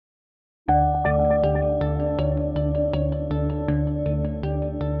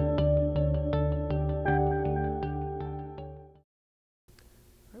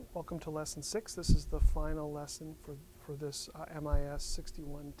to Lesson 6. This is the final lesson for this MIS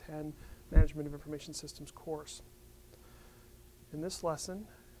 6110 Management of Information Systems course. In this lesson,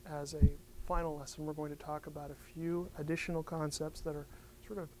 as a final lesson, we're going to talk about a few additional concepts that are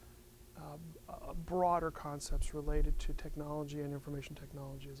sort of broader concepts related to technology and information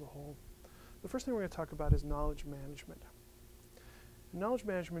technology as a whole. The first thing we're going to talk about is knowledge management. Knowledge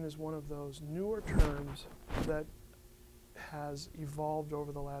management is one of those newer terms that has evolved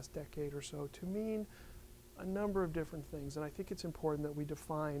over the last decade or so to mean a number of different things, and I think it's important that we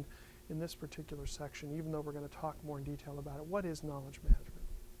define in this particular section, even though we're going to talk more in detail about it, what is knowledge management?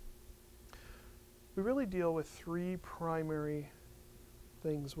 We really deal with three primary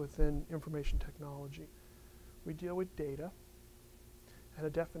things within information technology. We deal with data, and a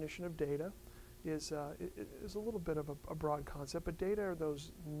definition of data is a little bit of a broad concept, but data are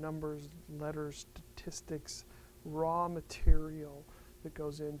those numbers, letters, statistics, raw material that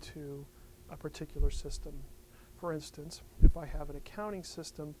goes into a particular system. For instance, if I have an accounting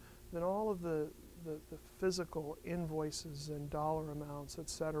system, then all of the physical invoices and dollar amounts,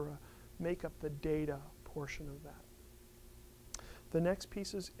 etc., make up the data portion of that. The next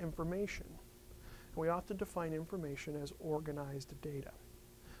piece is information. We often define information as organized data.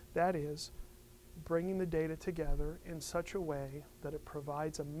 That is, bringing the data together in such a way that it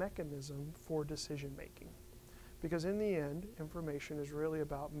provides a mechanism for decision making. Because in the end, information is really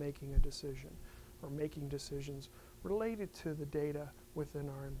about making a decision or making decisions related to the data within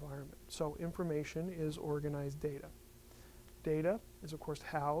our environment. So information is organized data. Data is, of course,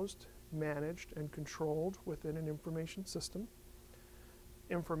 housed, managed, and controlled within an information system.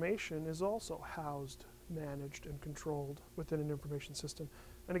 Information is also housed, managed, and controlled within an information system.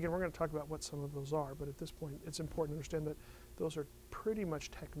 And again, we're going to talk about what some of those are, but at this point, it's important to understand that those are pretty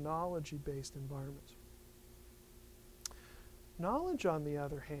much technology-based environments. Knowledge, on the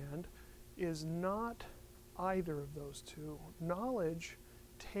other hand, is not either of those two. Knowledge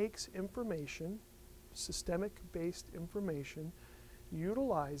takes information, systemic-based information,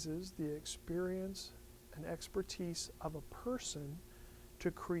 utilizes the experience and expertise of a person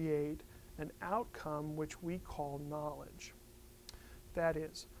to create an outcome which we call knowledge. That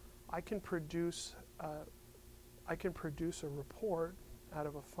is, I can produce a report out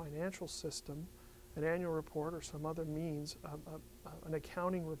of a financial system, an annual report or some other means, an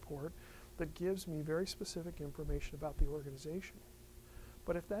accounting report that gives me very specific information about the organization.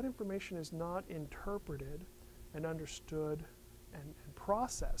 But if that information is not interpreted and understood and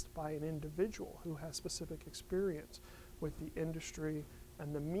processed by an individual who has specific experience with the industry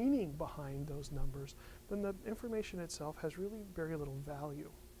and the meaning behind those numbers, then the information itself has really very little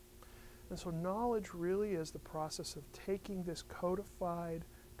value. And so knowledge really is the process of taking this codified,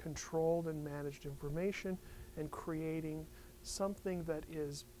 controlled, and managed information and creating something that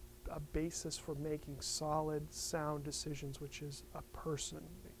is a basis for making solid, sound decisions, which is a person,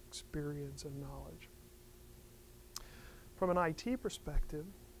 experience, and knowledge. From an IT perspective,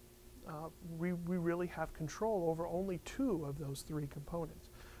 we really have control over only two of those three components.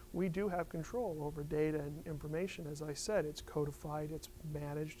 We do have control over data and information. As I said, it's codified, it's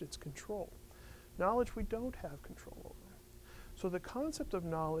managed, it's controlled. Knowledge we don't have control over. So the concept of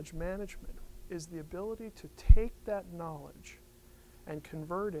knowledge management is the ability to take that knowledge and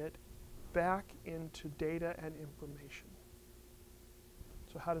convert it back into data and information.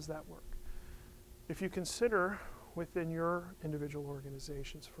 So how does that work? If you consider within your individual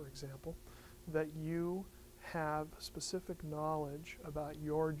organizations, for example, that you have specific knowledge about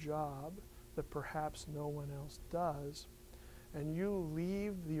your job that perhaps no one else does, and you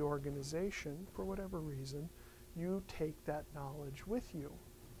leave the organization for whatever reason, you take that knowledge with you.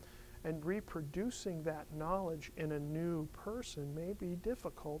 And reproducing that knowledge in a new person may be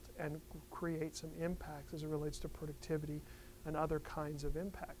difficult and create some impacts as it relates to productivity and other kinds of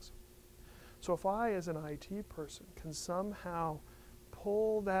impacts. So if I, as an IT person, can somehow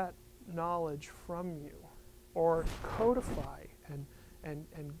pull that knowledge from you or codify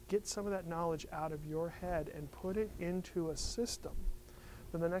and get some of that knowledge out of your head and put it into a system,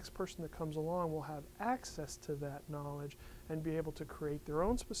 then the next person that comes along will have access to that knowledge and be able to create their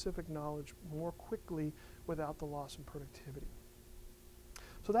own specific knowledge more quickly without the loss in productivity.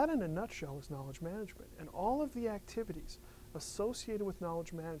 So that, in a nutshell, is knowledge management. And all of the activities associated with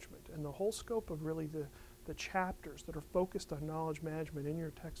knowledge management and the whole scope of really the chapters that are focused on knowledge management in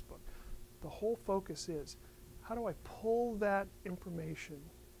your textbook, the whole focus is, how do I pull that information,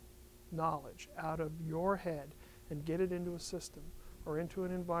 knowledge, out of your head and get it into a system or into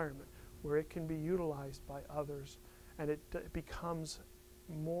an environment where it can be utilized by others, and it becomes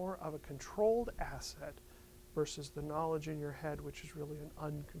more of a controlled asset versus the knowledge in your head, which is really an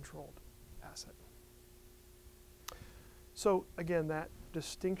uncontrolled asset. So again, that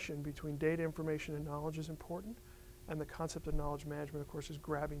distinction between data, information, and knowledge is important, and the concept of knowledge management, of course, is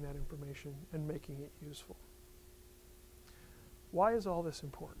grabbing that information and making it useful. Why is all this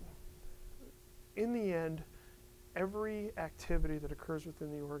important? In the end, every activity that occurs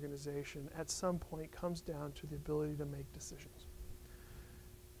within the organization at some point comes down to the ability to make decisions.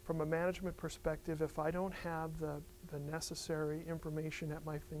 From a management perspective, if I don't have the necessary information at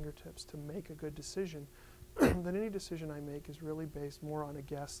my fingertips to make a good decision, then any decision I make is really based more on a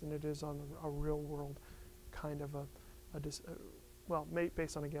guess than it is on a real world kind of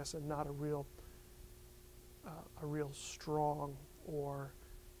based on a guess and not a real strong or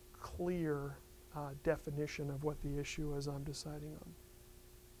clear definition of what the issue is I'm deciding on.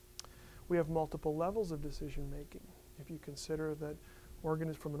 We have multiple levels of decision making. If you consider that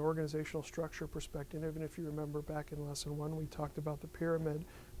from an organizational structure perspective, even if you remember back in lesson 1, we talked about the pyramid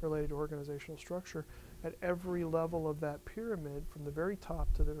related to organizational structure. At every level of that pyramid, from the very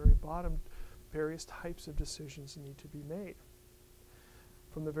top to the very bottom, various types of decisions need to be made.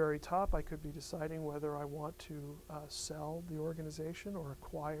 From the very top, I could be deciding whether I want to sell the organization or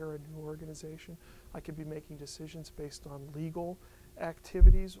acquire a new organization. I could be making decisions based on legal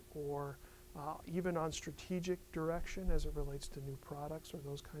activities or even on strategic direction as it relates to new products or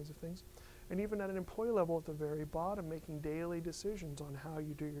those kinds of things. And even at an employee level at the very bottom, making daily decisions on how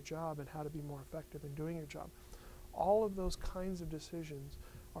you do your job and how to be more effective in doing your job. All of those kinds of decisions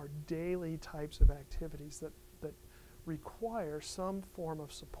are daily types of activities that require some form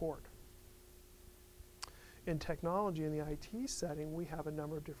of support. In technology, in the IT setting, we have a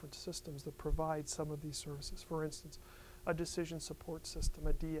number of different systems that provide some of these services. For instance, a decision support system,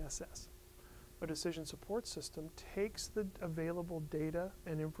 a DSS. A decision support system takes the available data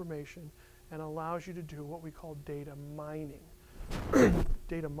and information and allows you to do what we call data mining.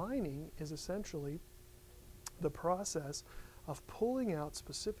 Data mining is essentially the process of pulling out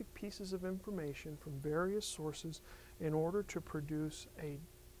specific pieces of information from various sources in order to produce a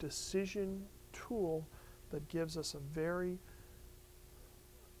decision tool that gives us a very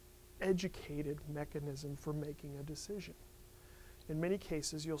educated mechanism for making a decision. In many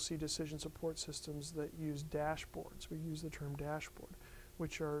cases, you'll see decision support systems that use dashboards. We use the term dashboard,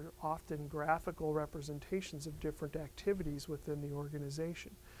 which are often graphical representations of different activities within the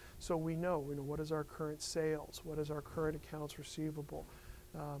organization. So we know what is our current sales, what is our current accounts receivable,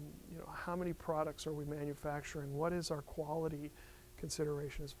 how many products are we manufacturing, what is our quality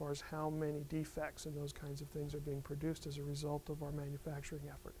consideration as far as how many defects and those kinds of things are being produced as a result of our manufacturing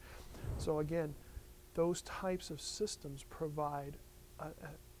effort. So again, those types of systems provide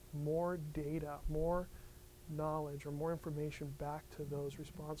more data, more knowledge, or more information back to those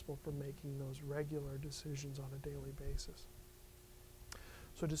responsible for making those regular decisions on a daily basis.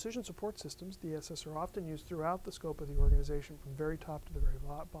 So decision support systems, DSS, are often used throughout the scope of the organization from very top to the very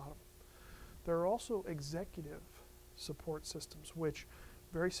bottom. There are also executive support systems, which,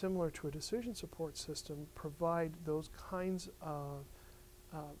 very similar to a decision support system, provide those kinds of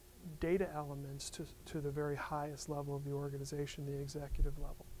data elements to the very highest level of the organization, the executive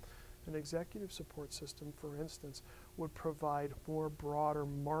level. An executive support system, for instance, would provide more broader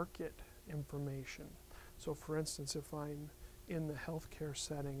market information. So for instance, if I'm in the healthcare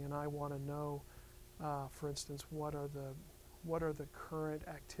setting and I want to know, for instance, what are the current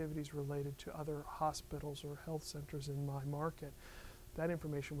activities related to other hospitals or health centers in my market, that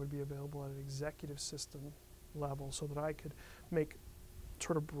information would be available at an executive system level so that I could make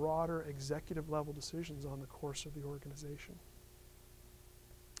sort of broader executive level decisions on the course of the organization.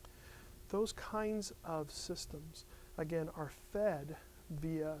 Those kinds of systems, again, are fed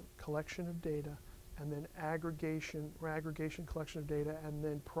via collection of data and then aggregation, collection of data, and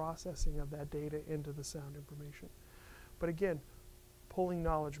then processing of that data into the sound information. But again, pulling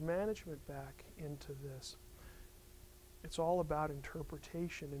knowledge management back into this, it's all about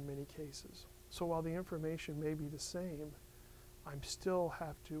interpretation in many cases. So while the information may be the same, I still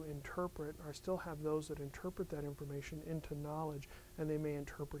have to interpret, or I still have those that interpret that information into knowledge, and they may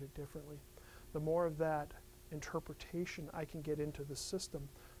interpret it differently. The more of that interpretation I can get into the system,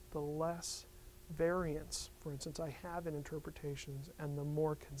 the less variance, for instance, I have in interpretations, and the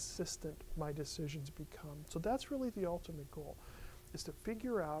more consistent my decisions become. So that's really the ultimate goal, is to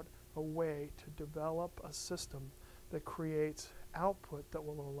figure out a way to develop a system that creates output that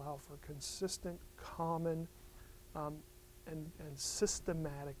will allow for consistent, common, and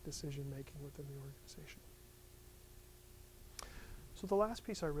systematic decision making within the organization. So the last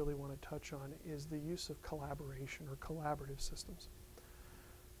piece I really want to touch on is the use of collaboration or collaborative systems.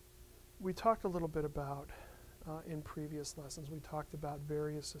 We talked a little bit about in previous lessons. We talked about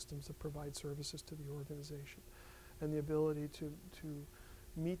various systems that provide services to the organization and the ability to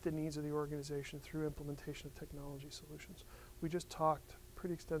meet the needs of the organization through implementation of technology solutions. We just talked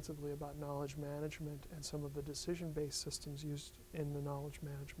pretty extensively about knowledge management and some of the decision-based systems used in the knowledge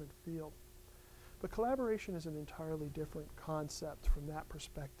management field. But collaboration is an entirely different concept from that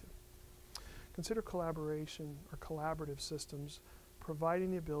perspective. Consider collaboration or collaborative systems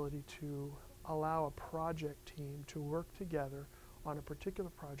providing the ability to allow a project team to work together on a particular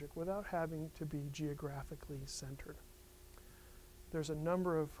project without having to be geographically centered. There's a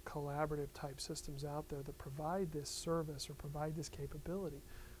number of collaborative type systems out there that provide this service or provide this capability,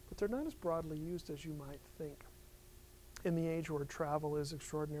 but they're not as broadly used as you might think. In the age where travel is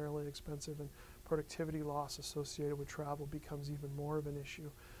extraordinarily expensive and productivity loss associated with travel becomes even more of an issue,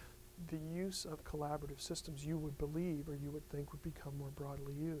 the use of collaborative systems, you would believe or you would think, would become more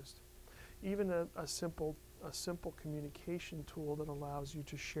broadly used. Even a simple communication tool that allows you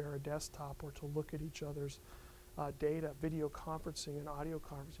to share a desktop or to look at each other's data, video conferencing and audio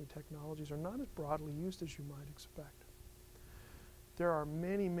conferencing technologies are not as broadly used as you might expect. There are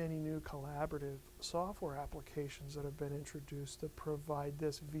many, many new collaborative software applications that have been introduced that provide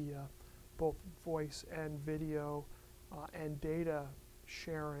this via both voice and video and data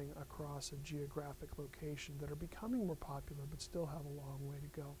sharing across a geographic location that are becoming more popular but still have a long way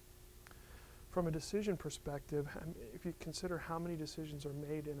to go. From a decision perspective, if you consider how many decisions are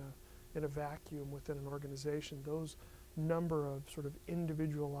made in a vacuum within an organization, those number of sort of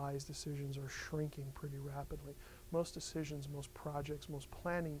individualized decisions are shrinking pretty rapidly. Most decisions, most projects, most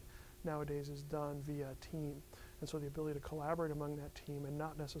planning nowadays is done via a team. And so the ability to collaborate among that team and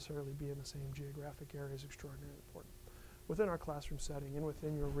not necessarily be in the same geographic area is extraordinarily important. Within our classroom setting and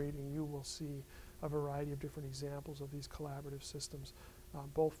within your reading, you will see a variety of different examples of these collaborative systems,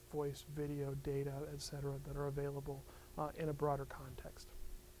 both voice, video, data, etc., that are available in a broader context.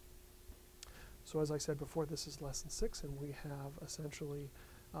 So as I said before, this is lesson 6, and we have essentially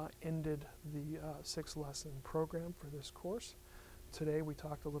ended the 6-lesson program for this course. Today we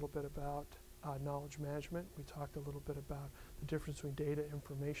talked a little bit about knowledge management. We talked a little bit about the difference between data,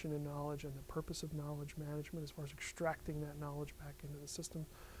 information, and knowledge, and the purpose of knowledge management as far as extracting that knowledge back into the system.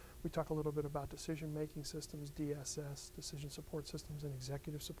 We talked a little bit about decision-making systems, DSS, decision support systems, and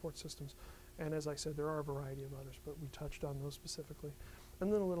executive support systems. And as I said, there are a variety of others, but we touched on those specifically.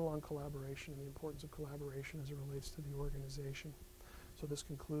 And then a little on collaboration and the importance of collaboration as it relates to the organization. So this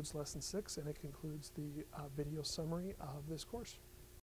concludes lesson 6, and it concludes the video summary of this course.